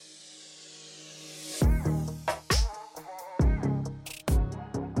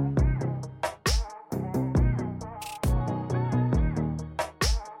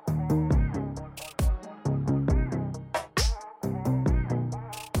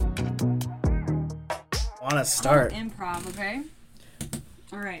want to start? Improv, okay?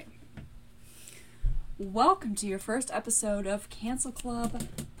 All right. Welcome to your first episode of Cancel Club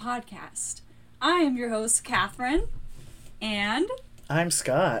Podcast. I am your host, Catherine, and... I'm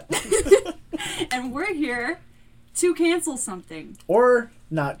Scott. and we're here to cancel something. Or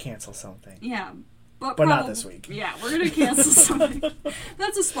not cancel something. Yeah. But not this week. Yeah, we're going to cancel something.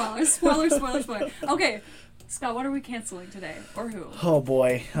 That's a spoiler. Spoiler. Okay, Scott, what are we canceling today? Or who? Oh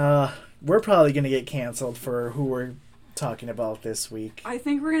boy. We're probably going to get canceled for who we're talking about this week. I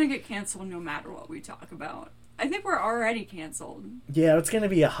think we're going to get canceled no matter what we talk about. I think we're already canceled. Yeah, it's going to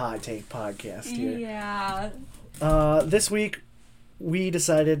be a hot take podcast here. Yeah. This week, we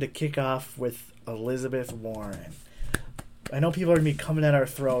decided to kick off with Elizabeth Warren. I know people are going to be coming at our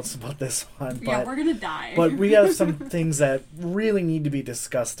throats about this one. But, yeah, we're going to die. But we have some things that really need to be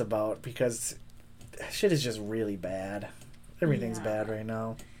discussed about because shit is just really bad. Everything's bad right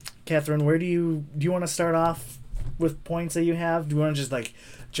now. Catherine, do you want to start off with points that you have? Do you want to just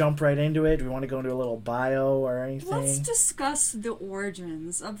jump right into it? Do we want to go into a little bio or anything? Let's discuss the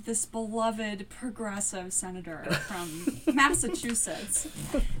origins of this beloved progressive senator from Massachusetts.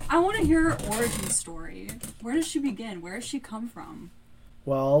 I want to hear her origin story. Where does she begin? Where does she come from?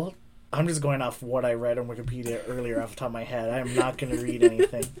 Well, I'm just going off what I read on Wikipedia earlier off the top of my head. I am not going to read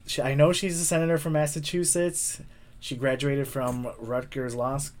anything. I know she's a senator from Massachusetts. She graduated from Rutgers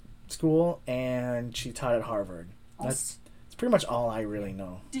Law School, and she taught at Harvard. That's pretty much all I really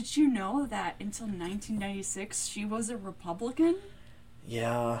know. Did you know that until 1996 she was a Republican?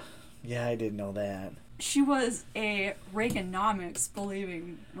 Yeah, I did know that. She was a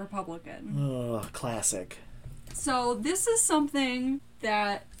Reaganomics-believing Republican. Ugh, classic. So this is something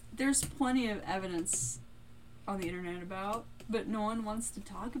that there's plenty of evidence on the internet about, but no one wants to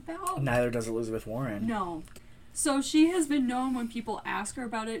talk about. Neither does Elizabeth Warren. No. So she has been known when people ask her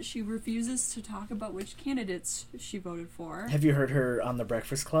about it, she refuses to talk about which candidates she voted for. Have you heard her on The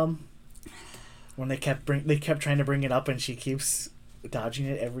Breakfast Club? When they kept trying to bring it up and she keeps dodging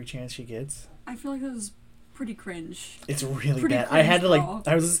it every chance she gets? I feel like that was pretty cringe. It's really bad. Cringe, I had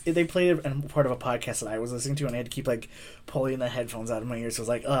to they played it in part of a podcast that I was listening to and I had to keep pulling the headphones out of my ears. So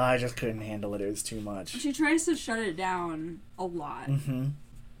I was I just couldn't handle it. It was too much. She tries to shut it down a lot. Mm-hmm.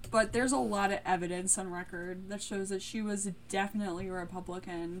 But there's a lot of evidence on record that shows that she was definitely a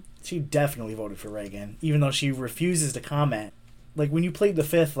Republican. She definitely voted for Reagan, even though she refuses to comment. When you plead the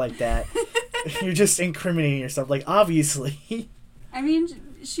fifth like that, you're just incriminating yourself. Obviously. I mean,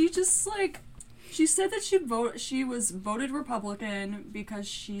 she just, she said that she was voted Republican because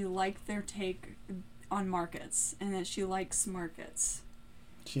she liked their take on markets, and that she likes markets.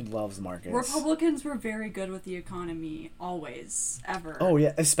 She loves markets. Republicans were very good with the economy, always, ever. Oh,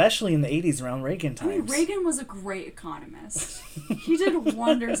 yeah, especially in the 80s around Reagan times. I mean, Reagan was a great economist. He did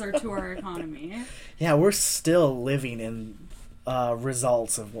wonders to our economy. Yeah, we're still living in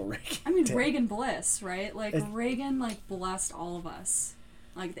results of what Reagan did. Reagan bliss, right? Reagan, blessed all of us.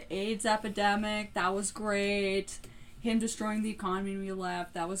 The AIDS epidemic, that was great. Him destroying the economy when we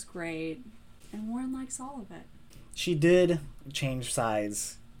left, that was great. And Warren likes all of it. She did change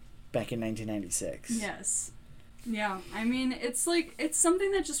sides back in 1996. Yes. Yeah. I mean, it's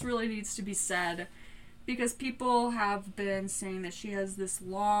something that just really needs to be said because people have been saying that she has this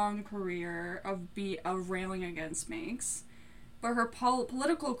long career of railing against Manx, but her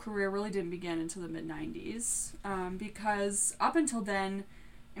political career really didn't begin until the mid-90s because up until then,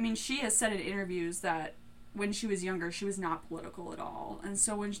 I mean, she has said in interviews that when she was younger, she was not political at all. And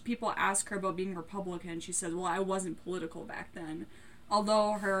so when people ask her about being Republican, she says, well, I wasn't political back then.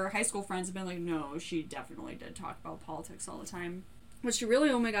 Although her high school friends have been no, she definitely did talk about politics all the time. But she really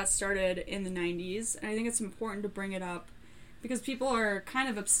only got started in the 90s. And I think it's important to bring it up because people are kind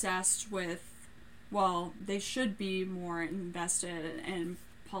of obsessed with, they should be more invested in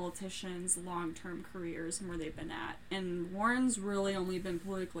politicians' long-term careers and where they've been at. And Warren's really only been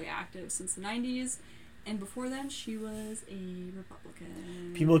politically active since the 90s. And before then, she was a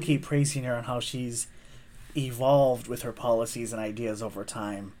Republican. People keep praising her on how she's evolved with her policies and ideas over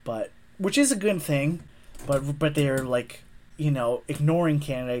time, which is a good thing, but they're ignoring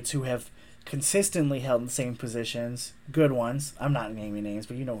candidates who have consistently held the same positions, good ones. I'm not naming names,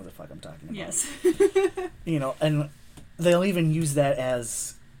 but you know who the fuck I'm talking about. Yes. And they'll even use that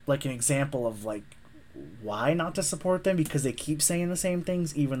as an example of why not to support them because they keep saying the same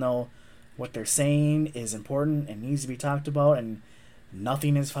things, even though what they're saying is important and needs to be talked about, and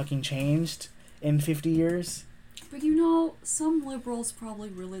nothing has fucking changed in 50 years. But some liberals probably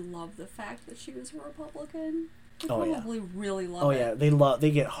really love the fact that she was a Republican. They probably really love it. Oh yeah,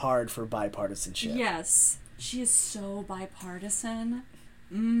 they get hard for bipartisanship. Yes. She is so bipartisan.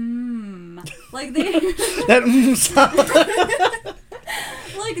 Like, they... That sound.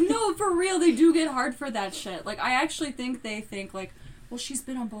 Like, no, for real, they do get hard for that shit. Like, I actually think they think, like, well, she's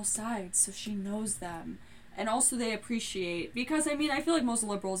been on both sides, so she knows them. And also they appreciate, because, I mean, I feel like most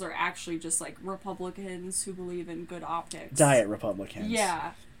liberals are actually just, like, Republicans who believe in good optics. Diet Republicans.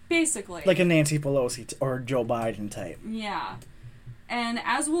 Yeah, basically. Like a Nancy Pelosi or Joe Biden type. Yeah. And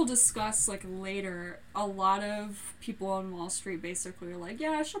as we'll discuss, like, later, a lot of people on Wall Street basically are like,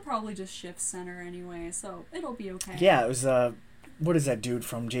 yeah, she'll probably just shift center anyway, so it'll be okay. Yeah, it was, what is that dude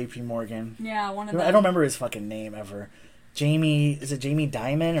from J.P. Morgan? Yeah, one of them. I don't remember his fucking name ever. Is it Jamie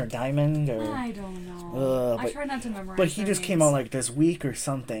Dimon or Diamond? Or, I don't know. I try not to memorize But he their just came names. out, like, this week or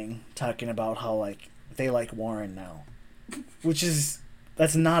something, talking about how, like, they like Warren now. Which is,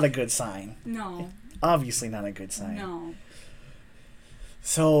 that's not a good sign. No. Obviously not a good sign. No.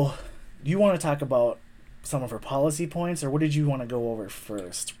 So, you want to talk about some of her policy points, or what did you want to go over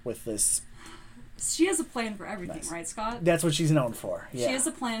first with this? She has a plan for everything, Nice. right, Scott? That's what she's known for. Yeah. She has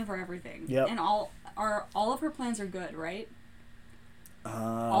a plan for everything. Yep. And all of her plans are good, right?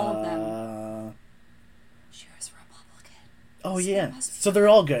 All of them. She was Republican. Oh, So yeah. it must be So they're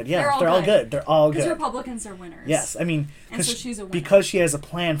all good. Yeah, They're all good. They're all Because good. Republicans are winners. Yes, I mean, And so she's a winner. because she has a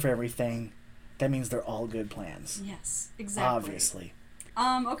plan for everything, that means they're all good plans. Yes, exactly. Obviously.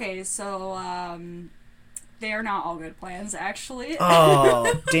 Okay, so, they are not all good plans, actually.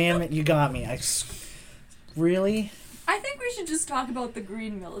 Oh, damn it, you got me. Really? I think we should just talk about the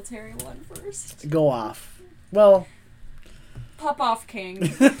green military one first. Go off. Well, Pop off,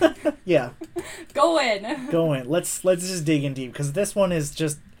 King. yeah, Go in. go in. Let's just dig in deep, because this one is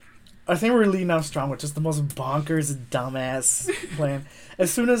just, I think we're leading off strong with just the most bonkers, dumbass plan.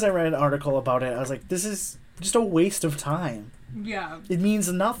 As soon as I read an article about it, I was like, this is just a waste of time. Yeah. It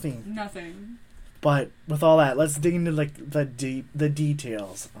means nothing. Nothing. But with all that, let's dig into like the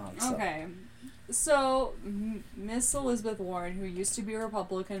details on stuff. Okay. So, Miss Elizabeth Warren, who used to be a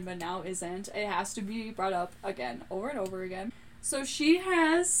Republican but now isn't, it has to be brought up again, over and over again. So she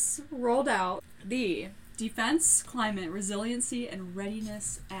has rolled out the Defense, Climate, Resiliency, and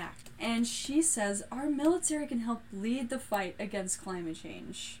Readiness Act. And she says our military can help lead the fight against climate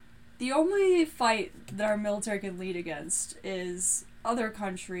change. The only fight that our military can lead against is other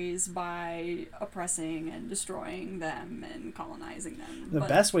countries by oppressing and destroying them and colonizing them. The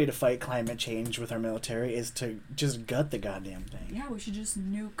best way to fight climate change with our military is to just gut the goddamn thing. Yeah, we should just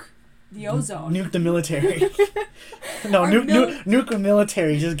nuke the ozone. Nuke the military. No, Our nuke the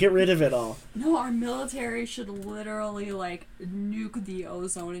military. Just get rid of it all. No, our military should literally, like, nuke the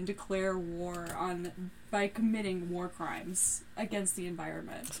ozone and declare war by committing war crimes against the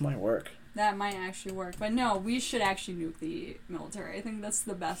environment. This might work. That might actually work. But no, we should actually nuke the military. I think that's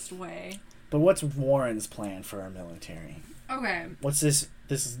the best way. But what's Warren's plan for our military? Okay. What's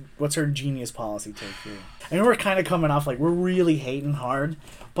her genius policy take here? I mean, we're kind of coming off like we're really hating hard,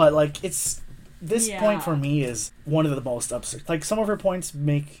 but like this point for me is one of the most absurd. Like some of her points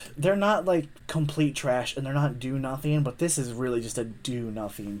they're not like complete trash and they're not do nothing, but this is really just a do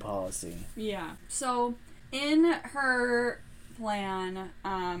nothing policy. Yeah. So in her plan,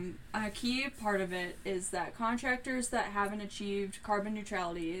 a key part of it is that contractors that haven't achieved carbon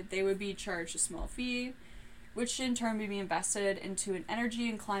neutrality, they would be charged a small fee, which in turn would be invested into an energy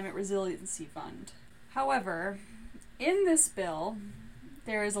and climate resiliency fund. However, in this bill,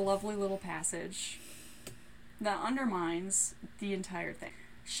 there is a lovely little passage that undermines the entire thing.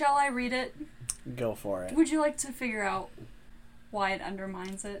 Shall I read it? Go for it. Would you like to figure out why it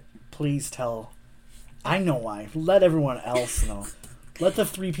undermines it? Please tell. I know why. Let everyone else know. Let the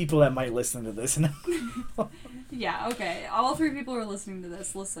 3 people that might listen to this know. Yeah, okay. All 3 people who are listening to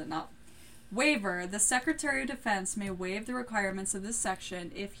this, listen up. Waiver. The Secretary of Defense may waive the requirements of this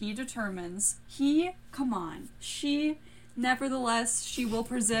section if he determines nevertheless, she will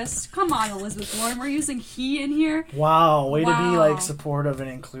persist. Come on, Elizabeth Warren, we're using he in here. Wow, way to be Wow. like supportive and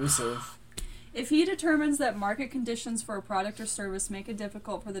inclusive. If he determines that market conditions for a product or service make it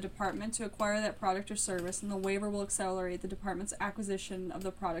difficult for the department to acquire that product or service, then the waiver will accelerate the department's acquisition of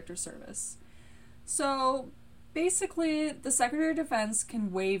the product or service. So, basically, the Secretary of Defense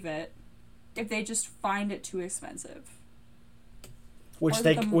can waive it if they just find it too expensive. Which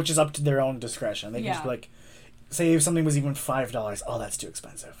which is up to their own discretion. They can just be like, say if something was even $5, oh, that's too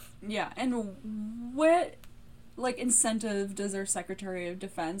expensive. Yeah, and what, like, incentive does our Secretary of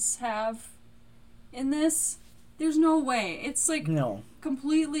Defense have in this? There's no way. It's, like, No.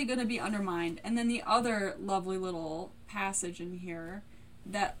 completely going to be undermined. And then the other lovely little passage in here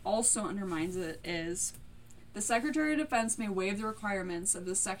that also undermines it is The Secretary of Defense may waive the requirements of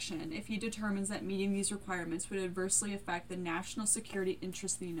this section if he determines that meeting these requirements would adversely affect the national security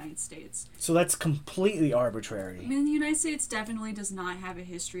interests of the United States. So that's completely arbitrary. I mean, the United States definitely does not have a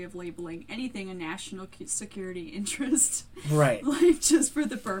history of labeling anything a national security interest. Right. Like, just for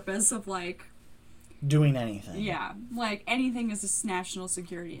the purpose of, like... doing anything. Yeah. Like, anything is a national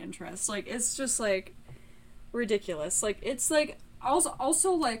security interest. Like, it's just, like, ridiculous. Like, it's, like...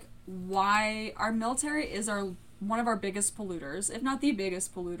 Also, like, why our military is one of our biggest polluters, if not the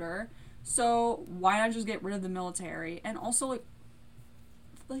biggest polluter. So why not just get rid of the military? And also,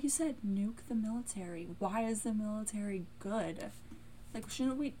 like you said, nuke the military. Why is the military good? Like,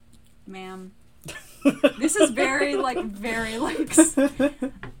 shouldn't we, ma'am? This is very it's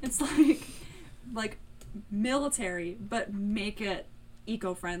like military, but make it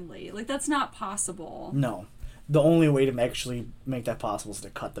eco-friendly. Like, that's not possible. No. The only way to actually make that possible is to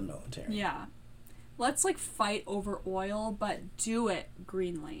cut the military. Yeah. Let's, like, fight over oil, but do it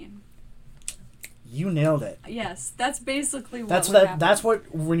greenly. You nailed it. Yes, that's basically what That's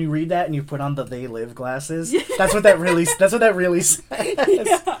what, when you read that and you put on the They Live glasses, that's what that really says.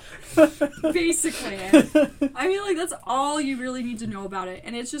 Yeah. Basically. I mean, like, that's all you really need to know about it,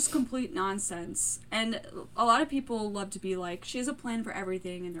 and it's just complete nonsense. And a lot of people love to be like, she has a plan for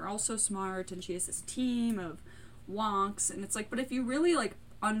everything, and they're all so smart, and she has this team of wonks, and it's like, but if you really, like,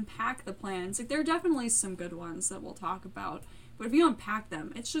 unpack the plans, like, there are definitely some good ones that we'll talk about, but if you unpack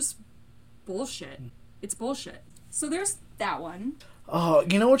them, it's just bullshit. It's bullshit. So there's that one. Oh,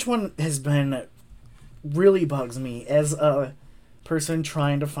 you know which one has been really bugs me as a person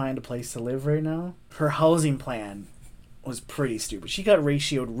trying to find a place to live right now? Her housing plan was pretty stupid. She got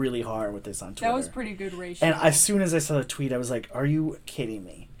ratioed really hard with this on Twitter. That was pretty good ratio. And as soon as I saw the tweet, I was like, are you kidding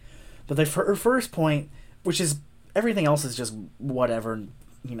me? But her first point, which is, everything else is just whatever,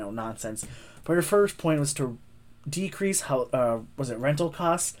 nonsense. But her first point was to decrease rental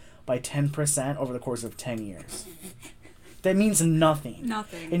costs by 10% over the course of 10 years. That means nothing.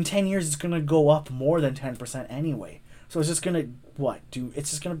 Nothing. In 10 years, it's going to go up more than 10% anyway. So it's just going to,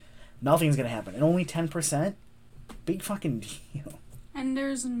 nothing's going to happen. And only 10%? Big fucking deal. And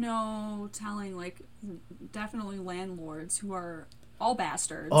there's no telling, like, definitely landlords who are all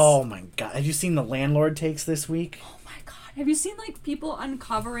bastards. Oh my god. Have you seen the landlord takes this week? Oh my god. Have you seen, like, people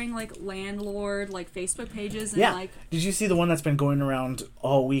uncovering, like, landlord, like, Facebook pages? And, yeah. like... Did you see the one that's been going around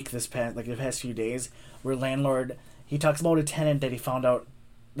all week the past few days, where landlord, he talks about a tenant that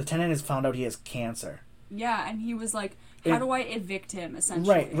the tenant has found out he has cancer. Yeah, and he was like, how do I evict him,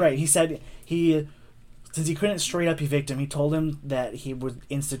 essentially? Right. He said since he couldn't straight up evict him, he told him that he would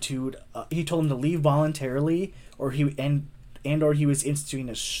he told him to leave voluntarily, or he was instituting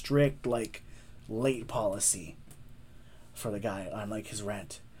a strict, like, late policy for the guy on, like, his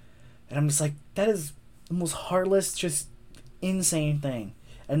rent. And I'm just like, that is the most heartless, just insane thing.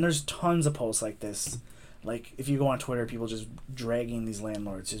 And there's tons of posts like this. Like, if you go on Twitter, people just dragging these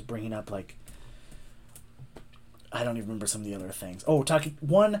landlords, just bringing up, like, I don't even remember some of the other things. Oh,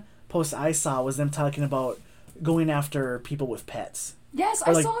 one post I saw was them talking about going after people with pets. Yes, Or,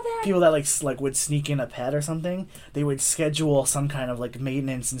 I like, saw that. People that like would sneak in a pet or something. They would schedule some kind of, like,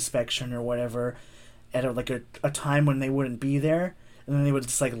 maintenance inspection or whatever at a time when they wouldn't be there, and then they would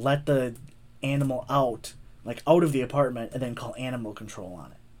just, like, let the animal out of the apartment, and then call animal control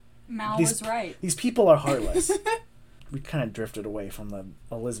on it. Mal was right. These people are heartless. We kind of drifted away from the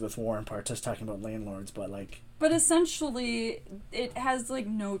Elizabeth Warren part, just talking about landlords, but, like... But essentially, it has, like,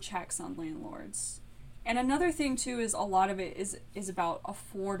 no checks on landlords. And another thing, too, is a lot of it is about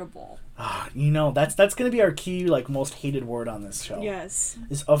affordable. That's going to be our key, like, most hated word on this show. Yes.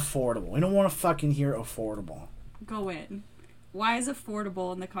 Is affordable. We don't want to fucking hear affordable. Go in. Why is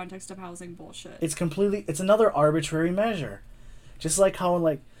affordable in the context of housing bullshit? It's another arbitrary measure. Just like how,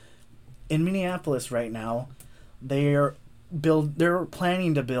 like, in Minneapolis right now, they're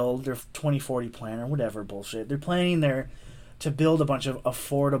planning to build their 2040 plan or whatever bullshit. They're planning to build a bunch of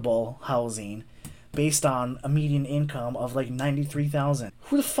affordable housing based on a median income of, like, $93,000.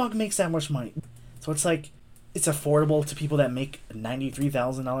 Who the fuck makes that much money? So it's like, it's affordable to people that make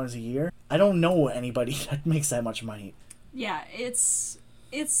 $93,000 a year. I don't know anybody that makes that much money. Yeah, it's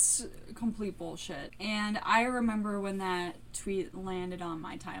complete bullshit. And I remember when that tweet landed on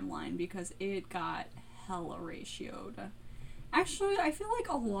my timeline because it got hella ratioed. Actually, I feel like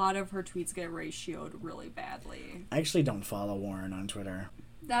a lot of her tweets get ratioed really badly. I actually don't follow Warren on Twitter.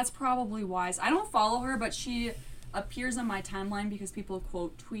 That's probably wise. I don't follow her, but she appears on my timeline because people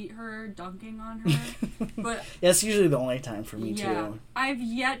quote tweet her dunking on her. But yeah, it's usually the only time for me too. I've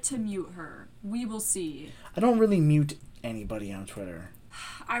yet to mute her. We will see. I don't really mute anybody on Twitter.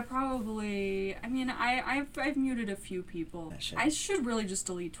 I've muted a few people. I should really just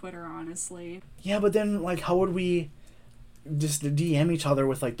delete Twitter, honestly. Yeah, but then, like, how would we just DM each other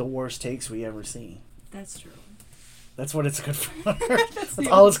with, like, the worst takes we ever see? That's true. That's what it's good for. That's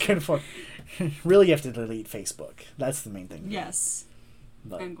all it's good for. Really, you have to delete Facebook. That's the main thing. Yes.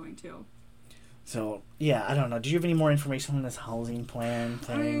 But, I'm going to. So, yeah, I don't know. Do you have any more information on this housing plan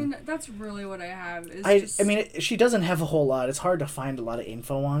thing? I mean, that's really what I have. I mean, she doesn't have a whole lot. It's hard to find a lot of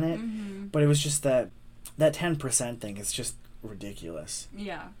info on it. Mm-hmm. But it was just that 10% thing is just ridiculous.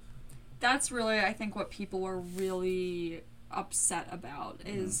 Yeah. That's really, I think, what people were really upset about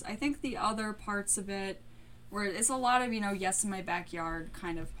is I think the other parts of it where it's a lot of, yes in my backyard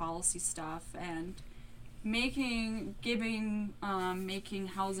kind of policy stuff and making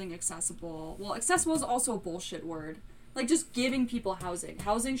housing accessible. Well, accessible is also a bullshit word. Like, just giving people housing.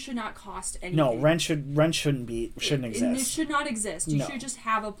 Housing should not cost anything. No, rent shouldn't exist. It should not exist. You should just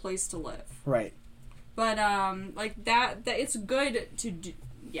have a place to live. Right. But like that it's good to do.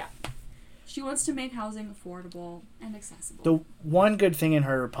 Yeah. She wants to make housing affordable and accessible. The one good thing in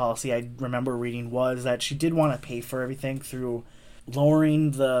her policy I remember reading was that she did want to pay for everything through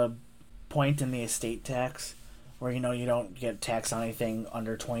lowering the point in the estate tax where, you don't get taxed on anything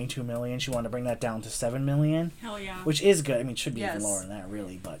under $22 million. She wanted to bring that down to $7 million. Hell yeah. Which is good. I mean, it should be even lower than that,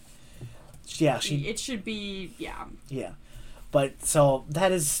 really. But, yeah. It should be, yeah. Yeah. But, so,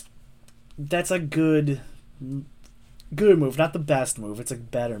 that's a good move. Not the best move. It's a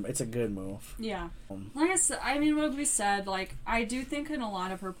good move. Yeah. Like I said, I mean, what we said, like, I do think in a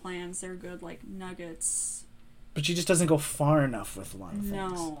lot of her plans, they're good, like, nuggets. But she just doesn't go far enough with a lot of things.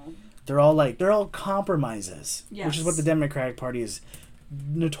 No. They're all compromises. Yes. Which is what the Democratic Party is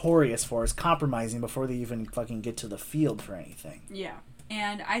notorious for, is compromising before they even fucking get to the field for anything. Yeah.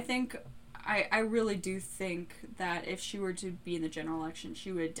 And I think, I really do think that if she were to be in the general election,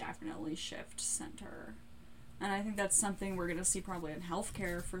 she would definitely shift center. And I think that's something we're going to see probably in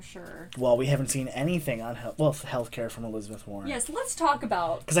healthcare for sure. Well, we haven't seen anything on healthcare from Elizabeth Warren. Yes, let's talk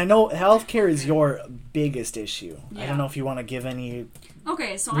about... Because I know healthcare is your biggest issue. Yeah. I don't know if you want to give any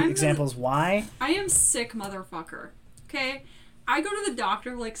examples why. I am sick motherfucker. Okay? I go to the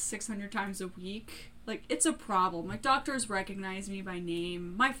doctor like 600 times a week. Like, it's a problem. Like, doctors recognize me by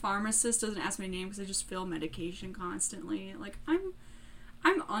name. My pharmacist doesn't ask my name because I just fill medication constantly. Like,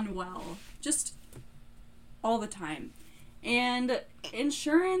 I'm unwell. Just... all the time. And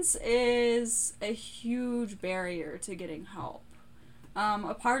insurance is a huge barrier to getting help.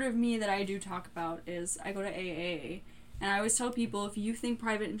 A part of me that I do talk about is I go to AA, and I always tell people, if you think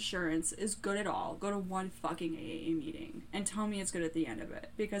private insurance is good at all, go to one fucking AA meeting and tell me it's good at the end of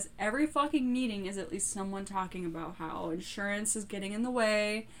it. Because every fucking meeting is at least someone talking about how insurance is getting in the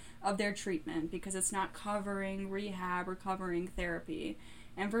way of their treatment because it's not covering rehab or covering therapy.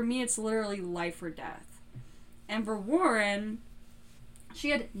 And for me, it's literally life or death. And for Warren,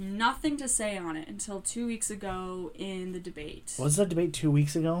 she had nothing to say on it until 2 weeks ago in the debate. Was the debate 2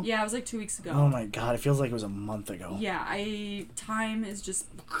 weeks ago? Yeah, it was like 2 weeks ago. Oh my god, it feels like it was a month ago. Yeah, time is just...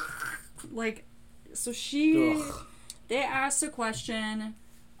 like, so they asked a question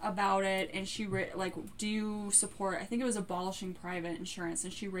about it, and she, do you support... I think it was abolishing private insurance,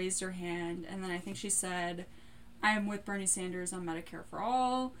 and she raised her hand, and then I think she said, I am with Bernie Sanders on Medicare for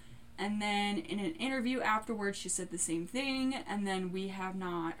All. And then in an interview afterwards, she said the same thing. And then we have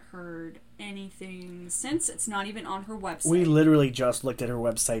not heard anything since. It's not even on her website. We literally just looked at her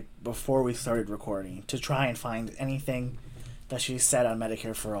website before we started recording to try and find anything that she said on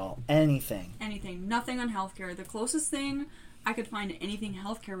Medicare for All. Anything. Nothing on healthcare. The closest thing I could find anything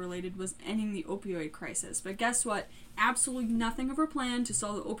healthcare related was ending the opioid crisis. But guess what? Absolutely nothing of her plan to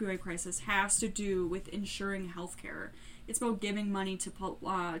solve the opioid crisis has to do with ensuring healthcare. It's about giving money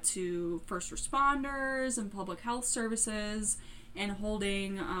to first responders and public health services and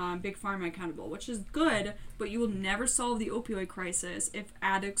holding Big Pharma accountable, which is good, but you will never solve the opioid crisis if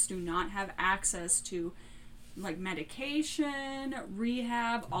addicts do not have access to like medication,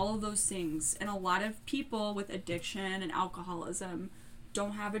 rehab, all of those things. And a lot of people with addiction and alcoholism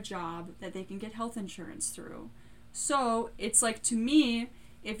don't have a job that they can get health insurance through. So it's like, to me,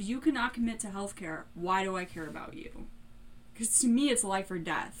 if you cannot commit to healthcare, why do I care about you? Because to me, it's life or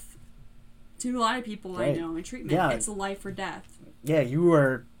death. To a lot of people I know in treatment, it's life or death. Yeah, you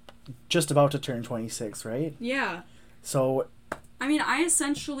were just about to turn 26, right? Yeah. So... I mean,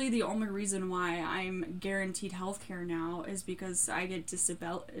 the only reason why I'm guaranteed healthcare now is because I get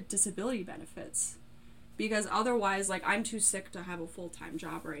disability benefits. because otherwise, like, I'm too sick to have a full-time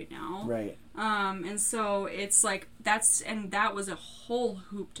job right now. Right. And so it's like, that was a whole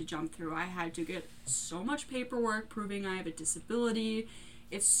hoop to jump through. I had to get so much paperwork proving I have a disability.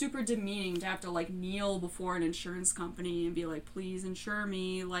 It's super demeaning to have to, like, kneel before an insurance company and be like, please insure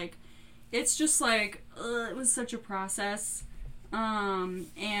me. Like, it's just like, it was such a process. And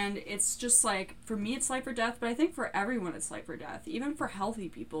it's just like, for me it's life or death, but I think for everyone it's life or death, even for healthy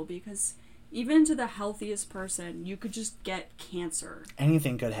people, because even to the healthiest person, you could just get cancer.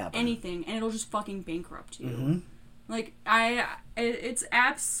 Anything could happen. Anything, and it'll just fucking bankrupt you. Mm-hmm. Like, it's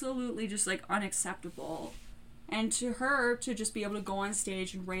absolutely just, like, unacceptable. And to her, to just be able to go on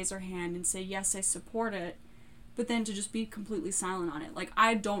stage and raise her hand and say, yes, I support it, but then to just be completely silent on it. Like,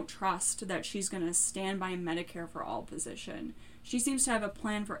 I don't trust that she's going to stand by a Medicare for all position. She seems to have a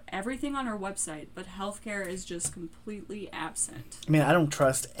plan for everything on her website, but healthcare is just completely absent. I mean, I don't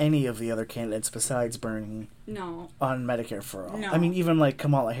trust any of the other candidates besides Bernie. No. On Medicare for all. No. I mean, even like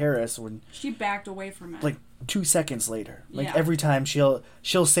Kamala Harris, when she backed away from it. Like 2 seconds later, like Yeah. every time she'll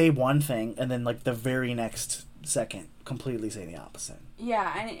say one thing, and then like the very next second, completely say the opposite.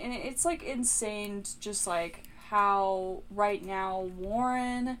 Yeah, and it's like insane, just like how right now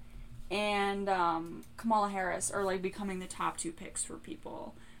Warren and Kamala Harris are like becoming the top 2 picks for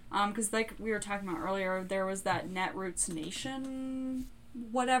people. Because like we were talking about earlier, there was that Netroots Nation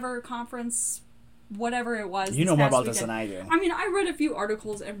whatever conference, whatever it was. You know more about this than I do. I mean, I read a few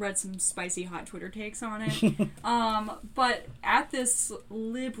articles and read some spicy hot Twitter takes on it. But at this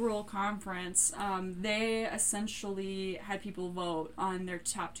liberal conference, they essentially had people vote on their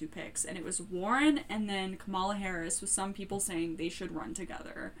top 2 picks, and it was Warren and then Kamala Harris, with some people saying they should run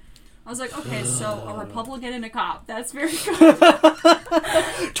together. I was like, okay, so a Republican and a cop. That's very good.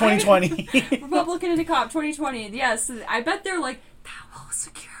 2020. Republican and a cop, 2020. Yes, I bet they're like, that will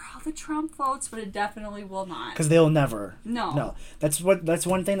secure all the Trump votes, but it definitely will not. Because they'll never. No. No. That's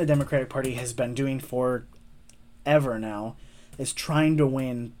one thing the Democratic Party has been doing for ever now, is trying to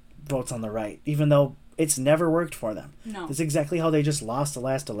win votes on the right, even though it's never worked for them. No. That's exactly how they just lost the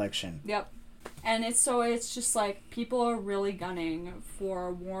last election. Yep. And it's just like, people are really gunning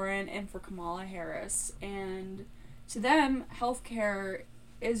for Warren and for Kamala Harris. And to them, healthcare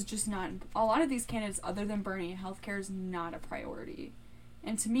is just not, a lot of these candidates other than Bernie, healthcare is not a priority.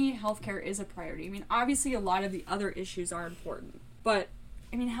 And to me, healthcare is a priority. I mean, obviously a lot of the other issues are important, but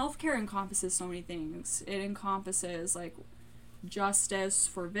I mean, healthcare encompasses so many things. It encompasses like justice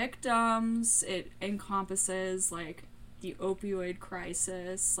for victims. It encompasses like the opioid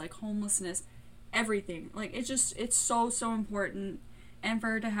crisis, like homelessness, everything. Like, it's so important. And for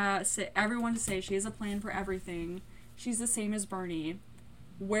her to everyone to say she has a plan for everything, she's the same as Bernie.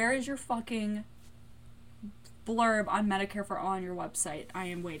 Where is your fucking blurb on Medicare for all on your website? I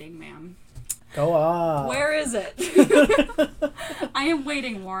am waiting, ma'am. Go on. Where is it? I am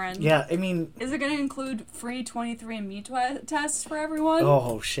waiting, Warren. Yeah, I mean... Is it going to include free 23andMe tests for everyone?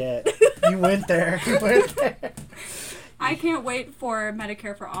 Oh, shit. You went there. I can't wait for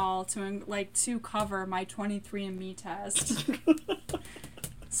Medicare for all to cover my 23andMe test.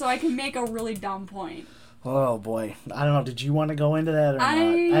 So I can make a really dumb point. Oh, boy. I don't know. Did you want to go into that or not?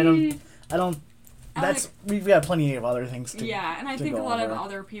 I don't... We've got plenty of other things to Yeah, and I think a lot of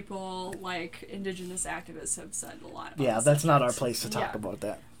other people, like Indigenous activists, have said a lot about Yeah, that's not our place to talk about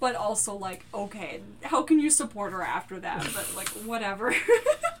that. But also, like, okay, how can you support her after that? But, like, whatever.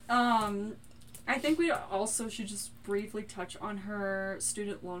 I think we also should just briefly touch on her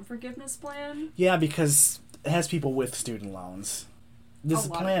student loan forgiveness plan. Yeah, because it has people with student loans. This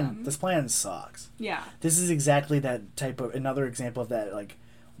plan sucks. Yeah. This is exactly that type of, another example of that, like,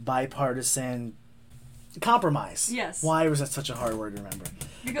 bipartisan compromise. Yes. Why was that such a hard word to remember?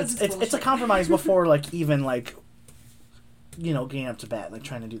 Because it's a compromise before, like, even, like, you know, getting up to bat, like,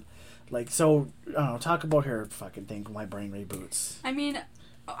 trying to do, like, so, I don't know, talk about her fucking thing, my brain reboots. I mean,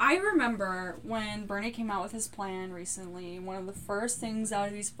 I remember when Bernie came out with his plan recently, one of the first things out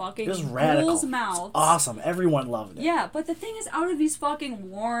of these fucking ghouls' mouths. Awesome. Everyone loved it. Yeah, but the thing is, out of these fucking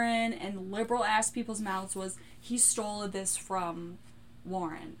Warren and liberal-ass people's mouths was, he stole this from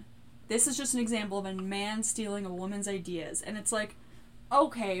Warren. This is just an example of a man stealing a woman's ideas. And it's like,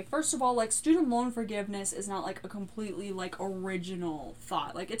 okay, first of all, like, student loan forgiveness is not, like, a completely, like, original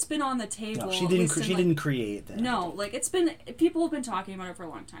thought. Like, it's been on the table. No, she didn't create that. No, like, people have been talking about it for a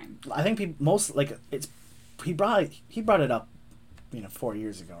long time. I think he brought it up, 4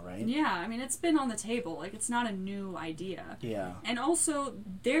 years ago, right? Yeah, I mean, it's been on the table. Like, it's not a new idea. Yeah. And also,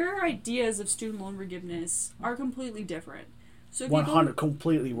 their ideas of student loan forgiveness are completely different. So if 100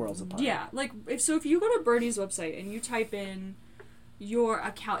 completely worlds apart. Yeah, like, if you go to Bernie's website and you type in,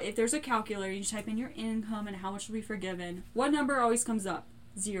 if there's a calculator, you type in your income and how much will be forgiven. What number always comes up?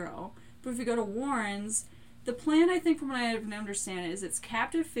 0. But if you go to Warren's, the plan, I think, from what I understand, is it's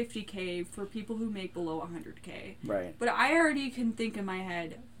capped at $50K for people who make below $100K. Right. But I already can think in my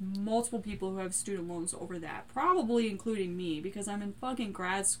head multiple people who have student loans over that, probably including me, because I'm in fucking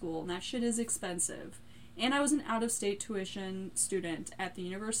grad school and that shit is expensive. And I was an out-of-state tuition student at the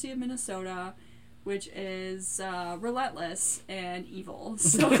University of Minnesota, which is relentless and evil.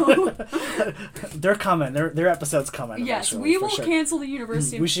 So they're coming. Their episode's coming. Yes, we will cancel the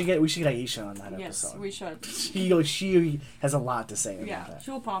University. We should get Aisha on that yes, episode. Yes, we should. She has a lot to say about that.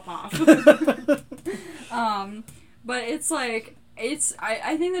 She'll pop off. But it's like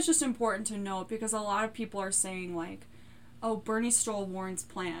I think that's just important to note, because a lot of people are saying like, oh, Bernie stole Warren's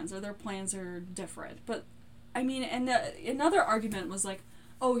plans, or their plans are different. But I mean, and another argument was like,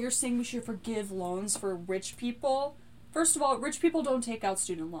 oh, you're saying we should forgive loans for rich people? First of all, rich people don't take out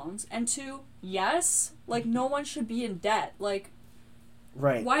student loans. And 2, yes, like, no one should be in debt. Like,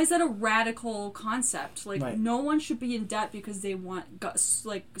 right. Why is that a radical concept? Like, right. No one should be in debt because they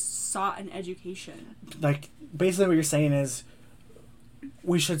sought an education. Like, basically what you're saying is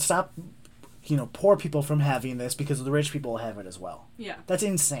we should stop, poor people from having this because the rich people will have it as well. Yeah. That's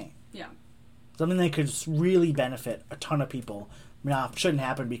insane. Yeah. Something that could really benefit a ton of people. It shouldn't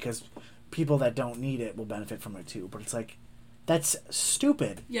happen because people that don't need it will benefit from it too. But it's like, that's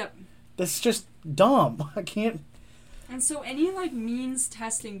stupid. Yep. That's just dumb. I can't. And so any, means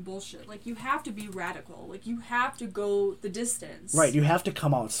testing bullshit, you have to be radical. You have to go the distance. Right, you have to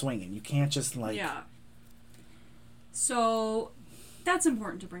come out swinging. You can't just, Yeah. So, that's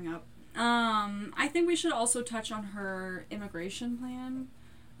important to bring up. I think we should also touch on her immigration plan.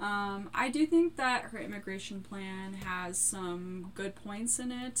 I do think that her immigration plan has some good points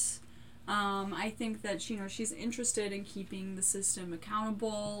in it. I think that she's interested in keeping the system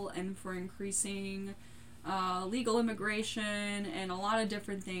accountable and for increasing legal immigration and a lot of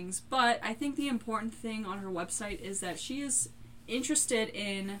different things. But I think the important thing on her website is that she is interested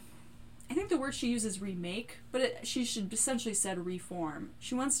in, I think the word she uses remake, but she should essentially said reform.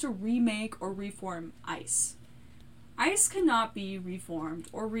 She wants to remake or reform ICE. ICE cannot be reformed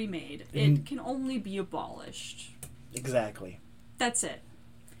or remade. It can only be abolished. Exactly. That's it.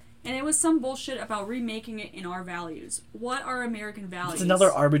 And it was some bullshit about remaking it in our values. What are American values? It's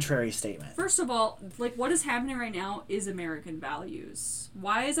another arbitrary statement. First of all, what is happening right now is American values.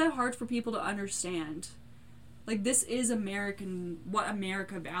 Why is that hard for people to understand? This is what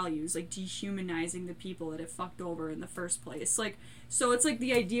America values, dehumanizing the people that it fucked over in the first place. So it's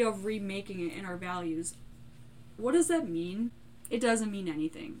the idea of remaking it in our values. What does that mean? It doesn't mean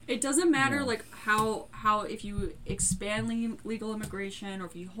anything. It doesn't matter, how if you expand legal immigration or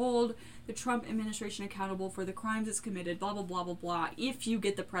if you hold the Trump administration accountable for the crimes it's committed, blah, blah, blah, blah, blah, if you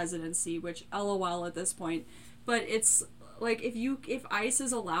get the presidency, which LOL at this point. But it's, if ICE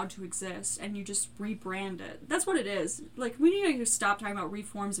is allowed to exist and you just rebrand it, that's what it is. We need to stop talking about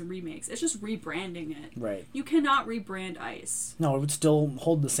reforms and remakes. It's just rebranding it. Right. You cannot rebrand ICE. No, it would still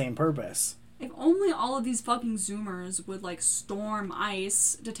hold the same purpose. If only all of these fucking Zoomers would, storm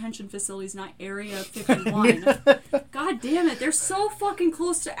ICE detention facilities, not Area 51. God damn it, they're so fucking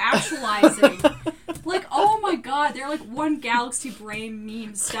close to actualizing. Oh my god, they're one galaxy brain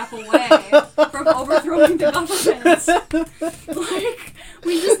meme step away from overthrowing the government.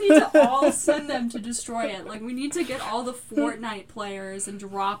 We just need to all send them to destroy it. We need to get all the Fortnite players and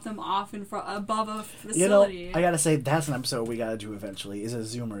drop them off above a facility. I gotta say, that's an episode we gotta do eventually, is a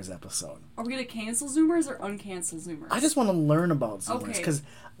Zoomers episode. Are we gonna cancel Zoomers or uncancel Zoomers? I just want to learn about Zoomers, because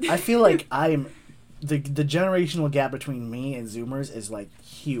I feel like I'm... The generational gap between me and Zoomers is,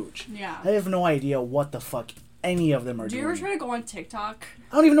 huge. Yeah. I have no idea what the fuck any of them are doing. Do you ever try to go on TikTok?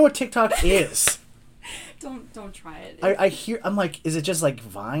 I don't even know what TikTok is. Don't try it. I hear... I'm is it just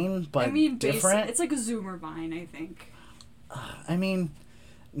Vine, but different? It's like a Zoomer Vine, I think.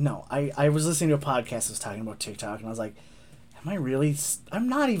 No. I was listening to a podcast that was talking about TikTok, and I was like, am I really... I'm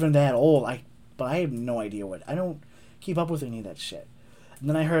not even that old, but I have no idea what... I don't keep up with any of that shit. And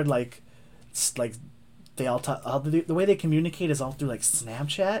then I heard, they all talk... the way they communicate is all through,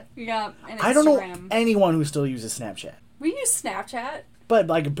 Snapchat. Yeah, and Instagram. I don't know anyone who still uses Snapchat. We use Snapchat. But,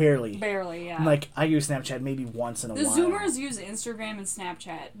 barely. Barely, yeah. I use Snapchat maybe once in a while. The Zoomers use Instagram and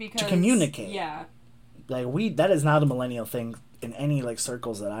Snapchat because... To communicate. Yeah. That is not a millennial thing in any,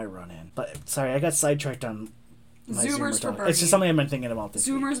 circles that I run in. But, sorry, I got sidetracked on my Zoomers for Bernie. It's just something I've been thinking about this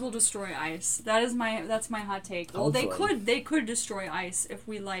Zoomers week. Will destroy ICE. That's my hot take. Well, Hopefully. they could destroy ICE if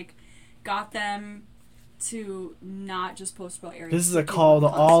we, got them to not just post about Area This is a 51 call to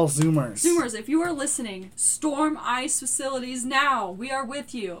cuts. all Zoomers. Zoomers, if you are listening, storm ICE facilities now. We are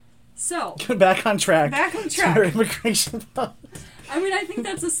with you. So, Back on track. Back on track. To our immigration policy. I mean, I think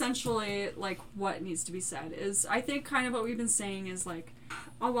that's essentially, like, what needs to be said. Is I think kind of what we've been saying is, like,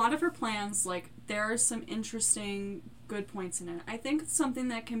 a lot of her plans, like, there are some interesting, good points in it. I think something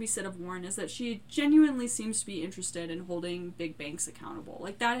that can be said of Warren is that she genuinely seems to be interested in holding big banks accountable.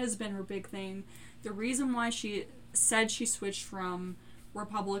 Like, that has been her big thing. The reason why she said she switched from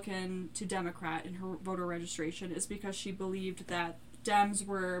Republican to Democrat in her voter registration is because she believed that Dems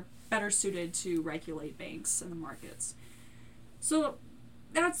were better suited to regulate banks and the markets. So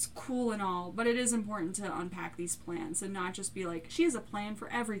that's cool and all, but it is important to unpack these plans and not just be like, she has a plan for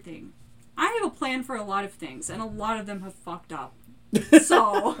everything. I have a plan for a lot of things, and a lot of them have fucked up.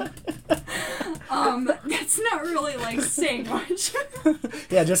 So, that's not really, like, saying much.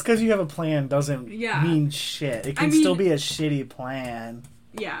 Yeah, just because you have a plan doesn't mean shit. It can still be a shitty plan.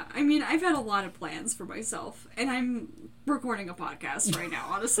 Yeah, I mean, I've had a lot of plans for myself, and I'm recording a podcast right now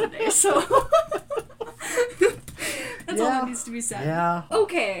on a Sunday, so that's all that needs to be said. Yeah.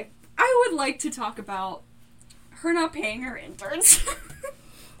 Okay, I would like to talk about her not paying her interns.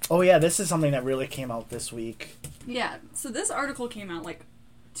 Oh yeah, this is something that really came out this week. Yeah, so this article came out like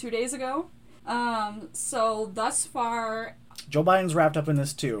 2 days ago. So thus far, Joe Biden's wrapped up in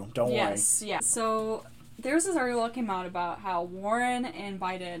this too. Don't worry. Yes, yeah. So there's this article that came out about how Warren and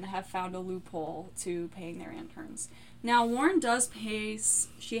Biden have found a loophole to paying their interns. Now, Warren does pay,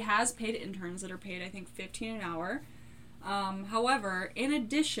 she has paid interns that are paid, I think, $15 an hour. However, in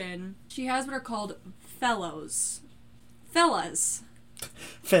addition, she has what are called fellows. Fellas.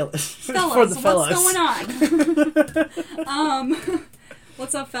 Fellas. Fellas. For the fellas. What's going on?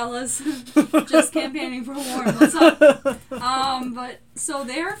 What's up, fellas? Just campaigning for Warren. What's up? But so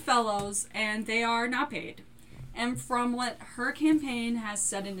they are fellows, and they are not paid. And from what her campaign has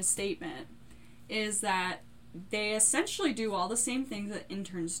said in a statement, is that they essentially do all the same things that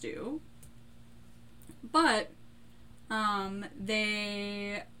interns do, but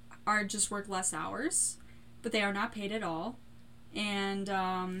they are just work less hours, but they are not paid at all. And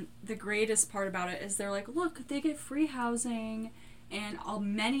the greatest part about it is they're like, look, they get free housing, and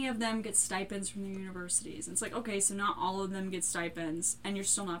many of them get stipends from the universities. And it's like, okay, so not all of them get stipends, and you're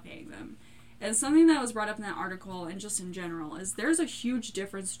still not paying them. And something that was brought up in that article, and just in general, is there's a huge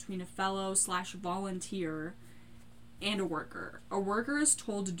difference between a fellow/volunteer and a worker. A worker is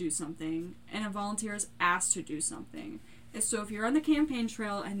told to do something, and a volunteer is asked to do something. And so if you're on the campaign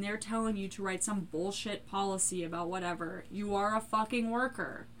trail and they're telling you to write some bullshit policy about whatever, you are a fucking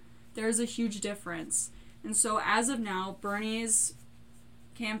worker. There's a huge difference. And so as of now, Bernie's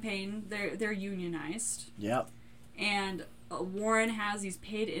campaign, they're unionized. Yep. And Warren has these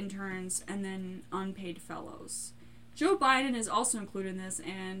paid interns and then unpaid fellows. Joe Biden is also included in this,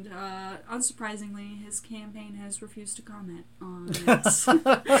 and unsurprisingly, his campaign has refused to comment on it. So,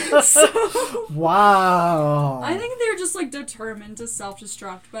 wow. I think they're just like determined to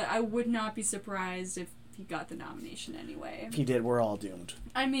self-destruct, but I would not be surprised if he got the nomination anyway. If he did, we're all doomed.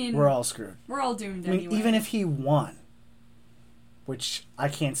 I mean, we're all screwed. We're all doomed I mean, anyway. even if he won, which I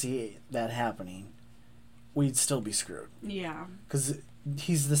can't see that happening, we'd still be screwed. Yeah. Because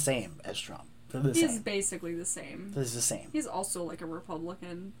he's the same as Trump. He's basically the same. He's the same. He's also like a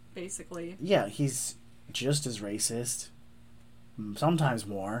Republican, basically. Yeah, he's just as racist. Sometimes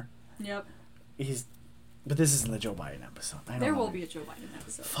more. Yep. But this isn't the Joe Biden episode. There will be a Joe Biden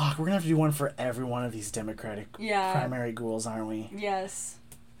episode. Fuck, we're gonna have to do one for every one of these Democratic primary ghouls, aren't we? Yes.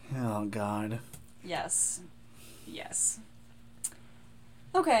 Oh, God. Yes. Yes.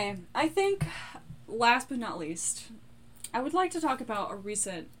 Okay, I think, last but not least, I would like to talk about a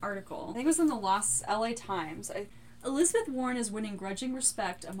recent article. I think it was in the LA Times. Elizabeth Warren is winning grudging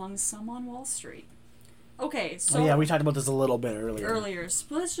respect among some on Wall Street. Okay, so... Oh, yeah, we talked about this a little bit earlier. So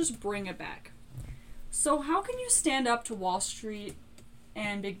let's just bring it back. So how can you stand up to Wall Street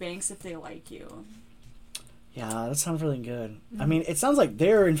and big banks if they like you? Yeah, that sounds really good. Mm-hmm. I mean, it sounds like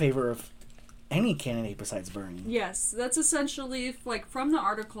they're in favor of any candidate besides Bernie. Yes, that's essentially, like, from the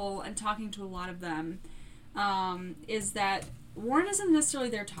article and talking to a lot of them, is that Warren isn't necessarily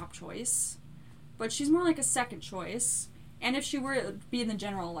their top choice, but she's more like a second choice. And if she were to be in the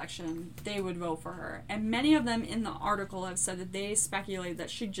general election, they would vote for her. And many of them in the article have said that they speculate that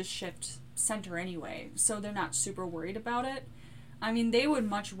she'd just shift center anyway, so they're not super worried about it. I mean, they would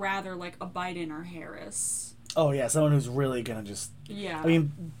much rather, like, a Biden or Harris. Oh, yeah, someone who's really gonna just... Yeah. I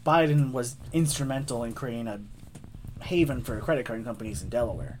mean, Biden was instrumental in creating a haven for credit card companies in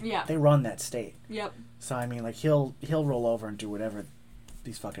Delaware. Yeah. They run that state. Yep. So, I mean, like, he'll roll over and do whatever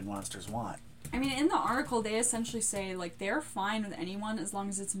these fucking monsters want. I mean, in the article, they essentially say, like, they're fine with anyone as long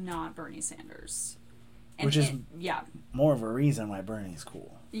as it's not Bernie Sanders. And which is yeah. more of a reason why Bernie's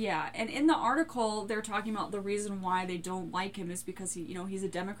cool. Yeah, and in the article, they're talking about the reason why they don't like him is because he's a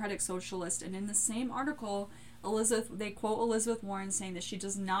democratic socialist. And in the same article, they quote Elizabeth Warren saying that she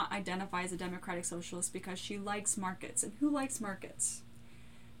does not identify as a democratic socialist because she likes markets. And who likes markets?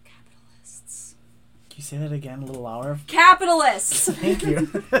 Capitalists. Can you say that again a little louder? Capitalists! Thank you.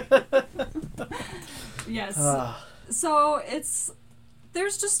 Yes. So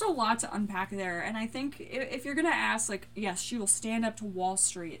there's just a lot to unpack there, and I think if you're gonna ask, like, yes, she will stand up to Wall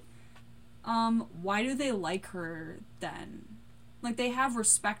Street, why do they like her then? Like, they have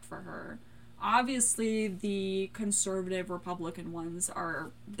respect for her. Obviously, the conservative Republican ones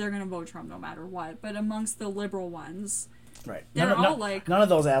they're gonna vote Trump no matter what, but amongst the liberal ones, right, they're all like, none of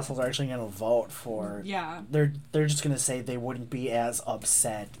those assholes are actually gonna vote for. Yeah. They're just gonna say they wouldn't be as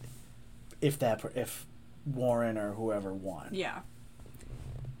upset if Warren or whoever won. Yeah.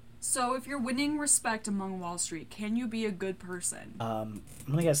 So, if you're winning respect among Wall Street, can you be a good person? I'm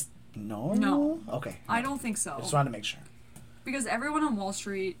gonna guess no. No. Okay. I don't think so. I just wanted to make sure. Because everyone on Wall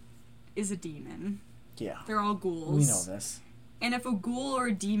Street is a demon. Yeah. They're all ghouls. We know this. And if a ghoul or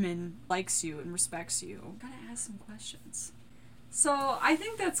a demon likes you and respects you, you gotta ask some questions. So, I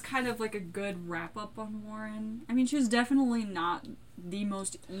think that's kind of like a good wrap-up on Warren. I mean, she's definitely not the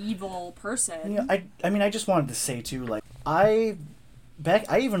most evil person. Yeah, I mean, I just wanted to say, too, like, I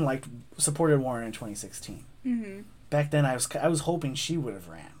even supported Warren in 2016. Mm-hmm. Back then, I was hoping she would have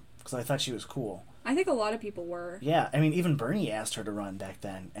ran because I thought she was cool. I think a lot of people were. Yeah, I mean, even Bernie asked her to run back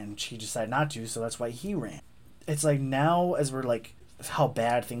then, and she decided not to, so that's why he ran. It's like now, as we're like, how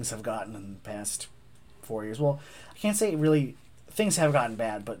bad things have gotten in the past 4 years. Well, I can't say really things have gotten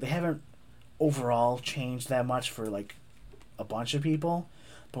bad, but they haven't overall changed that much for like a bunch of people.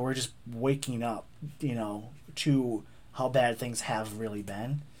 But we're just waking up, to how bad things have really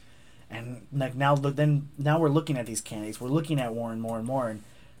been. And like now we're looking at these candidates. We're looking at Warren more and more, and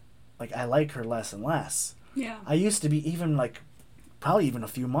like I like her less and less. Yeah. I used to be even like probably even a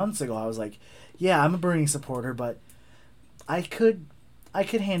few months ago. I was like, yeah, I'm a Bernie supporter, but I could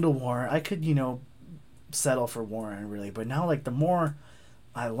handle Warren. I could settle for Warren really. But now like the more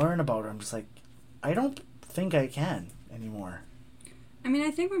I learn about her, I'm just like, I don't think I can anymore. I mean,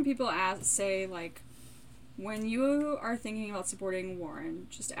 I think when people say like, when you are thinking about supporting Warren,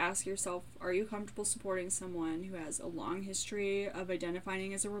 just ask yourself, are you comfortable supporting someone who has a long history of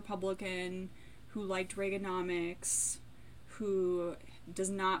identifying as a Republican, who liked Reaganomics, who does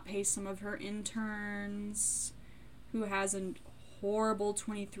not pay some of her interns, who has a horrible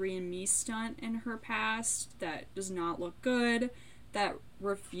 23andMe stunt in her past that does not look good, that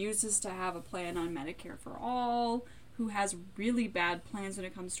refuses to have a plan on Medicare for all, who has really bad plans when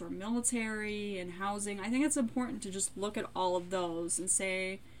it comes to our military and housing. I think it's important to just look at all of those and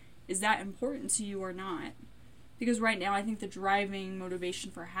say, is that important to you or not? Because right now I think the driving motivation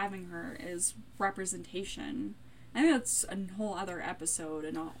for having her is representation. I think that's a whole other episode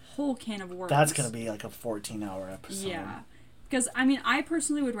and a whole can of worms. That's going to be like a 14-hour episode. Yeah. Because, I mean, I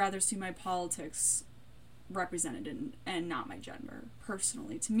personally would rather see my politics represented and not my gender,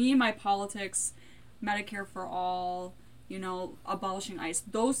 personally. To me, my politics, Medicare for all, abolishing ICE,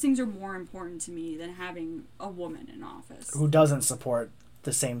 those things are more important to me than having a woman in office. Who doesn't support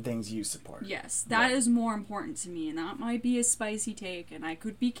the same things you support. Yes, that is more important to me, and that might be a spicy take, and I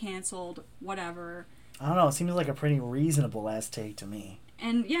could be canceled, whatever. I don't know, it seems like a pretty reasonable ass take to me.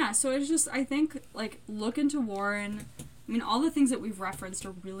 And yeah, so it's just, I think, like, look into Warren. I mean, all the things that we've referenced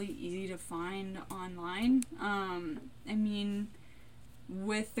are really easy to find online. I mean,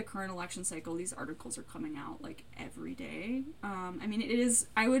 with the current election cycle, these articles are coming out, like, every day. I mean, it is,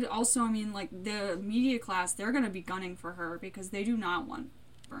 I would also, I mean, like, the media class, they're going to be gunning for her because they do not want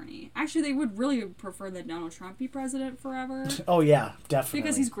Bernie. Actually, they would really prefer that Donald Trump be president forever. Oh, yeah, definitely.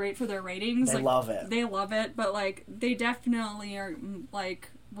 Because he's great for their ratings. They love it. They love it, but, like, they definitely are, like,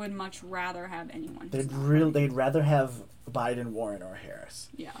 would much rather have anyone. They'd rather have Biden, Warren, or Harris.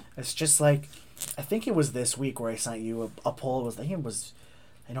 Yeah. It's just like, I think it was this week where I sent you a poll.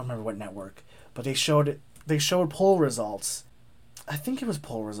 I don't remember what network, but they showed poll results. I think it was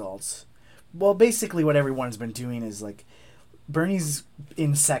poll results. Well, basically what everyone's been doing is, like, Bernie's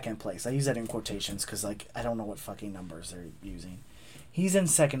in second place. I use that in quotations because, like, I don't know what fucking numbers they're using. He's in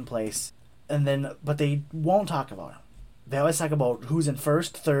second place, but they won't talk about him. They always talk about who's in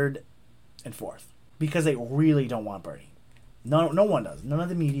first, third, and fourth because they really don't want Bernie. No one does. None of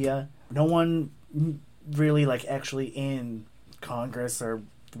the media. No one really, like, actually in Congress or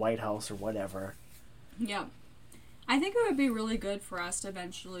White House or whatever. Yeah. I think it would be really good for us to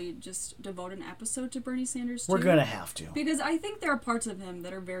eventually just devote an episode to Bernie Sanders, too. We're going to have to. Because I think there are parts of him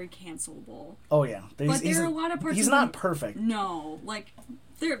that are very cancelable. Oh, yeah. But there are a lot of parts he's of not him... perfect. No. Like,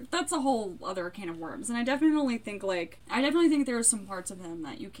 that's a whole other can of worms. And I definitely think there are some parts of him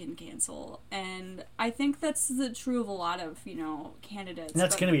that you can cancel. And I think that's true of a lot of, candidates. And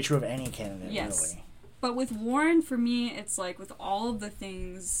that's going to be true of any candidate, yes. really. But with Warren, for me, it's like with all of the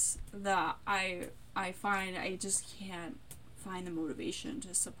things that I find, I just can't find the motivation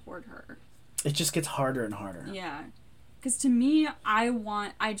to support her. It just gets harder and harder. Yeah. Because to me, I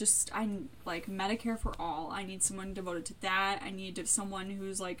like Medicare for all. I need someone devoted to that. I need someone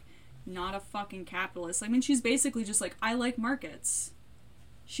who's like not a fucking capitalist. I mean, she's basically just like, I like markets.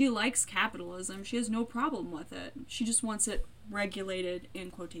 She likes capitalism. She has no problem with it. She just wants it regulated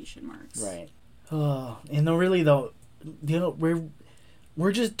in quotation marks. Right. Oh, and really though,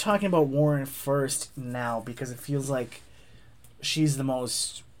 we're just talking about Warren first now because it feels like she's the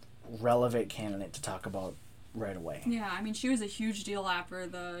most relevant candidate to talk about right away. Yeah, I mean, she was a huge deal after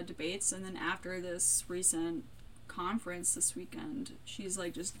the debates, and then after this recent conference this weekend, she's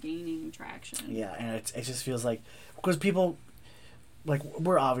like just gaining traction. Yeah, and it just feels like, because people, like,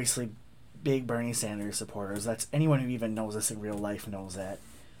 we're obviously big Bernie Sanders supporters. That's anyone who even knows us in real life knows that.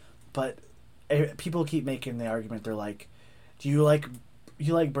 But people keep making the argument. They're like, "Do you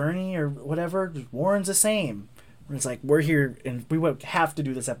like Bernie or whatever? Warren's the same." And it's like, we're here, and we would have to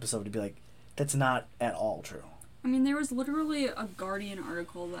do this episode to be like, that's not at all true. I mean, there was literally a Guardian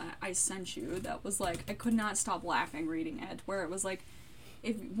article that I sent you that was like, I could not stop laughing reading it, where it was like,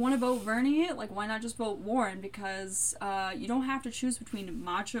 if you want to vote Bernie, like, why not just vote Warren? Because you don't have to choose between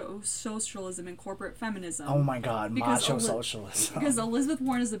macho socialism and corporate feminism. Oh my god, macho socialism. Because Elizabeth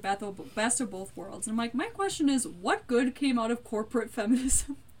Warren is the best of both worlds. And I'm like, my question is, what good came out of corporate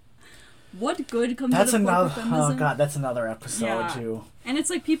feminism? What good comes out of corporate feminism? Oh god, that's another episode too. And it's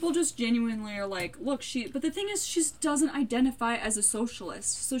like people just genuinely are like, look, but the thing is, she doesn't identify as a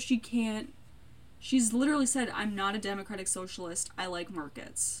socialist, so she can't. She's literally said, I'm not a democratic socialist, I like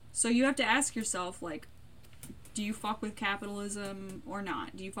markets. So you have to ask yourself, like, do you fuck with capitalism or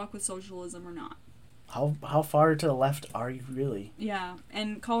not? Do you fuck with socialism or not? How far to the left are you really? Yeah,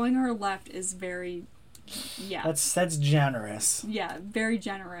 and calling her left is very... Yeah. That's generous. Yeah, very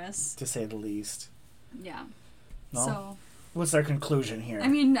generous. To say the least. Yeah. Well, so... What's our conclusion here? I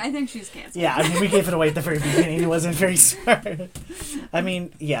mean, I think she's canceled. Yeah, I mean, we gave it away at the very beginning. It wasn't very smart. I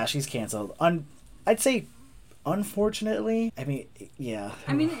mean, yeah, she's canceled. I'd say, unfortunately. I mean, yeah.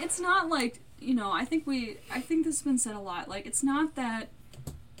 I mean, it's not like, I think this has been said a lot. Like, it's not that...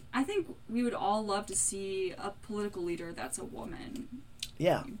 I think we would all love to see a political leader that's a woman.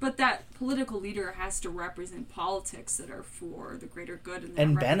 Yeah. But that political leader has to represent politics that are for the greater good.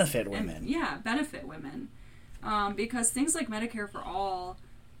 And benefit women. Benefit women. Because things like Medicare for All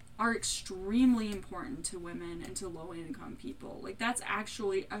are extremely important to women and to low-income people. Like, that's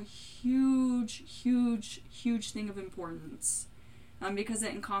actually a huge, huge, huge thing of importance. Because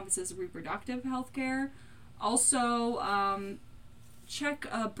it encompasses reproductive health care. Also, check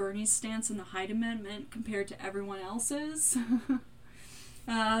Bernie's stance in the Hyde Amendment compared to everyone else's.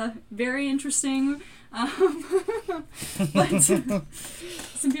 Very interesting. But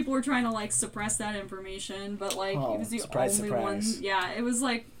some people were trying to like suppress that information, but like it was the only one. Yeah, it was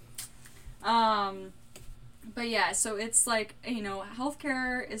like, but yeah, so it's like,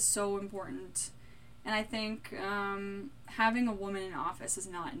 healthcare is so important, and I think having a woman in office is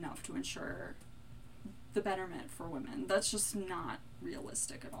not enough to ensure the betterment for women. That's just not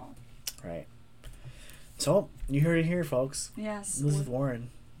realistic at all. Right. So, you heard it here, folks. Yes. Elizabeth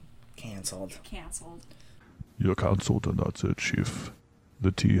Warren. Canceled. You're cancelled, and that's it, Chief.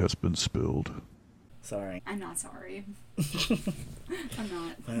 The tea has been spilled. Sorry. I'm not sorry. I'm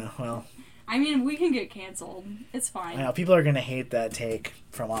not. Yeah, well. I mean, we can get canceled. It's fine. I know, people are going to hate that take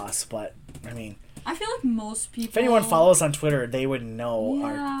from us, but, I mean... I feel like most people... If anyone follows on Twitter, they would know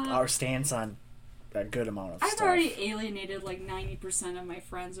our stance on a good amount of stuff. I've already alienated like 90% of my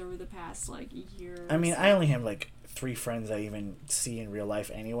friends over the past like year. I mean, I only have like 3 friends I even see in real life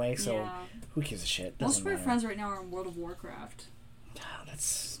anyway, so who gives a shit? Most of my friends right now are in World of Warcraft. Oh,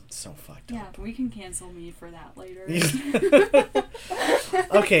 that's so fucked up. Yeah, we can cancel me for that later.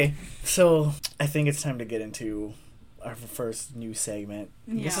 Okay, so I think it's time to get into our first new segment.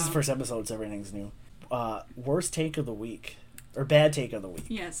 Yeah. This is the first episode, so everything's new. Worst take of the week. Or bad take of the week.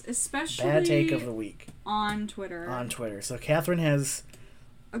 Yes, especially bad take of the week. On Twitter. So Catherine has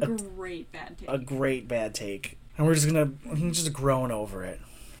a great bad take. A great bad take. And we're just gonna groan over it.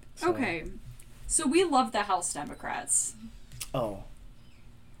 So. Okay. So we love the House Democrats. Oh.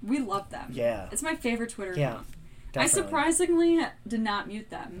 We love them. Yeah. It's my favorite Twitter account. I surprisingly did not mute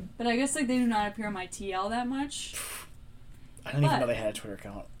them, but I guess like they do not appear on my TL that much. I didn't even know they had a Twitter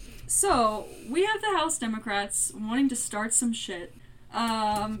account. So, we have the House Democrats wanting to start some shit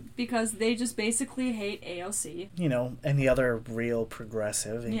because they just basically hate AOC. You know, and the other real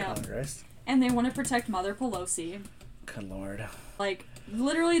progressive in Congress. And they want to protect Mother Pelosi. Good Lord. Like,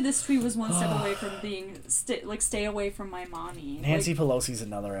 literally this tweet was one step away from being, stay away from my mommy. Nancy Pelosi's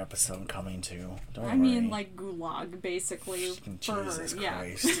another episode coming too. Don't worry. I mean, like, gulag, basically, for Jesus her.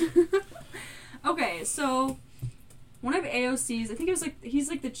 Christ. Yeah. Okay, so... one of AOC's, I think it was like, he's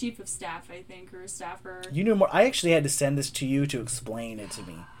like the chief of staff, I think, or a staffer. You knew more. I actually had to send this to you to explain it to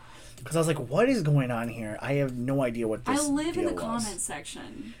me. Because I was like, what is going on here? I have no idea what this I live in the was. comment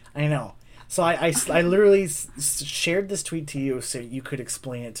section. I know. So I literally shared this tweet to you so you could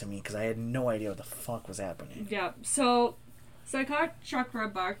explain it to me because I had no idea what the fuck was happening. Yeah, so Saikat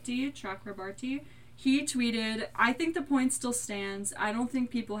Chakrabarti, he tweeted, I think the point still stands. I don't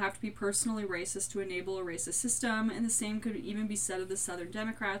think people have to be personally racist to enable a racist system, and the same could even be said of the Southern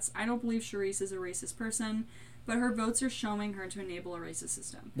Democrats. I don't believe Charisse is a racist person, but her votes are showing her to enable a racist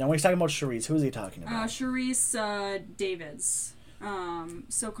system. Now when he's talking about Charisse, who is he talking about? Charisse Davids.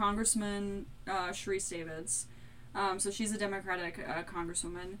 So Congressman Charisse Davids. So she's a Democratic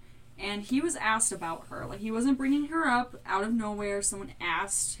congresswoman. And he was asked about her. Like, he wasn't bringing her up out of nowhere. Someone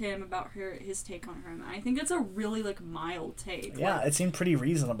asked him about his take on her. And I think it's a really, like, mild take. Yeah, like, it seemed pretty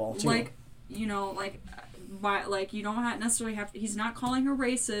reasonable, too. Like, you know, like, you don't necessarily have to... He's not calling her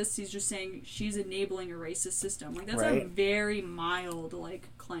racist. He's just saying she's enabling a racist system. Like, that's a very mild, like,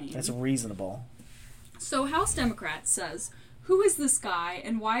 claim. That's reasonable. So, House Democrat says, who is this guy,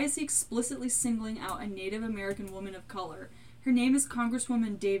 and why is he explicitly singling out a Native American woman of color? Her name is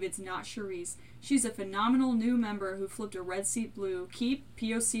Congresswoman Davids, not Charisse. She's a phenomenal new member who flipped a red seat blue. Keep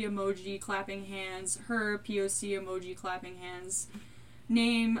POC emoji clapping hands. Her POC emoji clapping hands.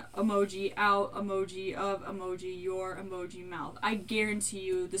 Name emoji out emoji of emoji your emoji mouth. I guarantee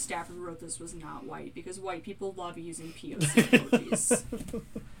you the staff who wrote this was not white because white people love using POC emojis.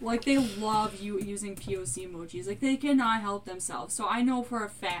 Like, they love using POC emojis. Like, they cannot help themselves. So I know for a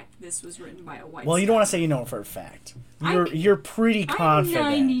fact this was written by a white Well, you don't want to say you know for a fact. You're pretty confident.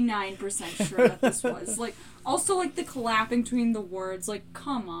 I'm 99% sure that this was. Like, also, like, the clapping between the words. Like,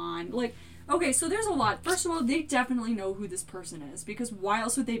 come on. Like... Okay, so there's a lot. First of all, they definitely know who this person is, because why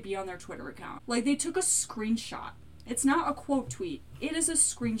else would they be on their Twitter account? Like, they took a screenshot. It's not a quote tweet. It is a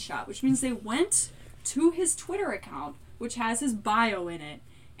screenshot, which means they went to his Twitter account, which has his bio in it,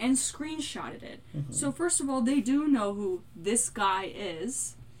 and screenshotted it. Mm-hmm. So first of all, they do know who this guy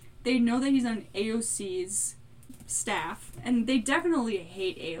is. They know that he's on AOC's staff, and they definitely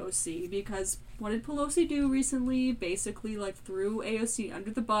hate AOC, because... what did Pelosi do recently? Basically, like, threw AOC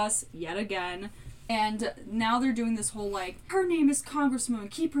under the bus yet again. And now they're doing this whole, like, her name is Congresswoman,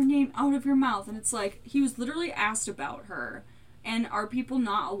 keep her name out of your mouth. And it's like, he was literally asked about her. And are people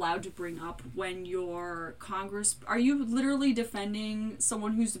not allowed to bring up when you're Are you literally defending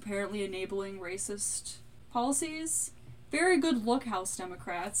someone who's apparently enabling racist policies? Very good look, House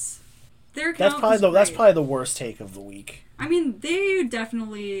Democrats. Their that's probably the worst take of the week. I mean, they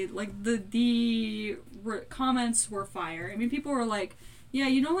definitely, like, the comments were fire. I mean, people were like, yeah,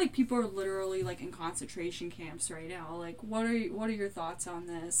 you know, like, people are literally, like, in concentration camps right now. Like, what are your thoughts on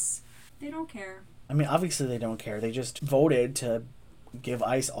this? They don't care. I mean, obviously they don't care. They just voted to give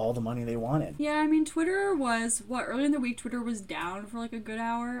ICE all the money they wanted. Yeah, I mean, Twitter was, earlier in the week, Twitter was down for, like, a good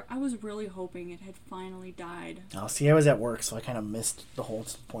hour. I was really hoping it had finally died. Oh, see, I was at work, so I kind of missed the whole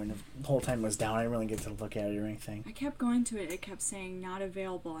time it was down. I didn't really get to look at it or anything. I kept going to it. It kept saying not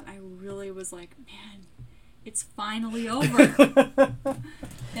available, and I really was like, man, it's finally over.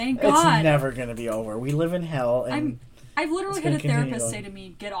 Thank God. It's never going to be over. We live in hell, and... I've literally had a therapist say to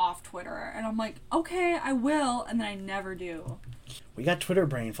me, get off Twitter. And I'm like, okay, I will. And then I never do. We got Twitter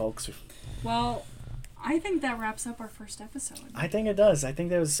brain, folks. Well, I think that wraps up our first episode. I think it does. I think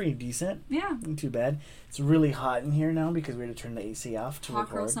that was pretty decent. Yeah. Not too bad. It's really hot in here now because we had to turn the AC off to hot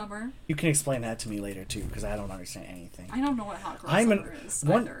record. Girl Summer. You can explain that to me later, too, because I don't understand anything. I don't know what Hot Girl Summer is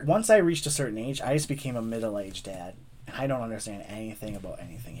either. Once I reached a certain age, I just became a middle-aged dad. I don't understand anything about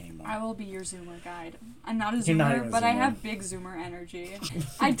anything anymore. I will be your Zoomer guide. I'm not a Zoomer, but I have big Zoomer energy.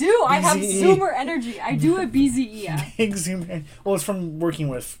 I do. I have Zoomer energy. I do a BZE. Big Zoomer. Well, it's from working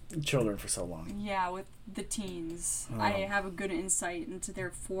with children for so long. Yeah, with the teens. Oh. I have a good insight into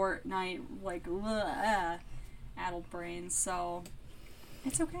their Fortnite, like, addled brains, so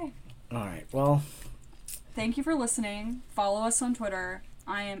it's okay. All right, well... Thank you for listening. Follow us on Twitter.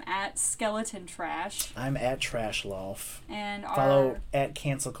 I am at Skeleton Trash. I'm at Trash Loaf. And follow at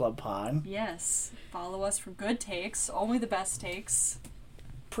Cancel Club Pod. Yes. Follow us for good takes. Only the best takes.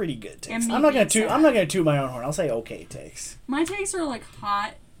 Pretty good takes. And I'm not gonna toot my own horn. I'll say okay takes. My takes are like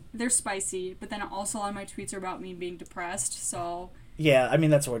hot. They're spicy, but then also all my tweets are about me being depressed. So yeah, I mean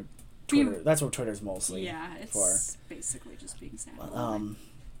that's what Twitter's mostly. Yeah, it's for. Basically just being sad.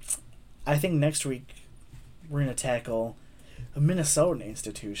 I think next week we're gonna tackle a Minnesota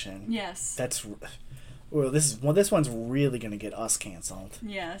institution. Yes. That's this one's really gonna get us canceled.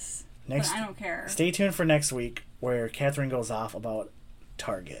 Yes. But I don't care. Stay tuned for next week where Catherine goes off about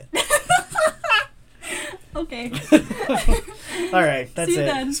Target. Okay. All right, that's See you it.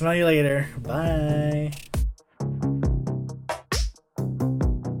 then. Smell you later. Bye.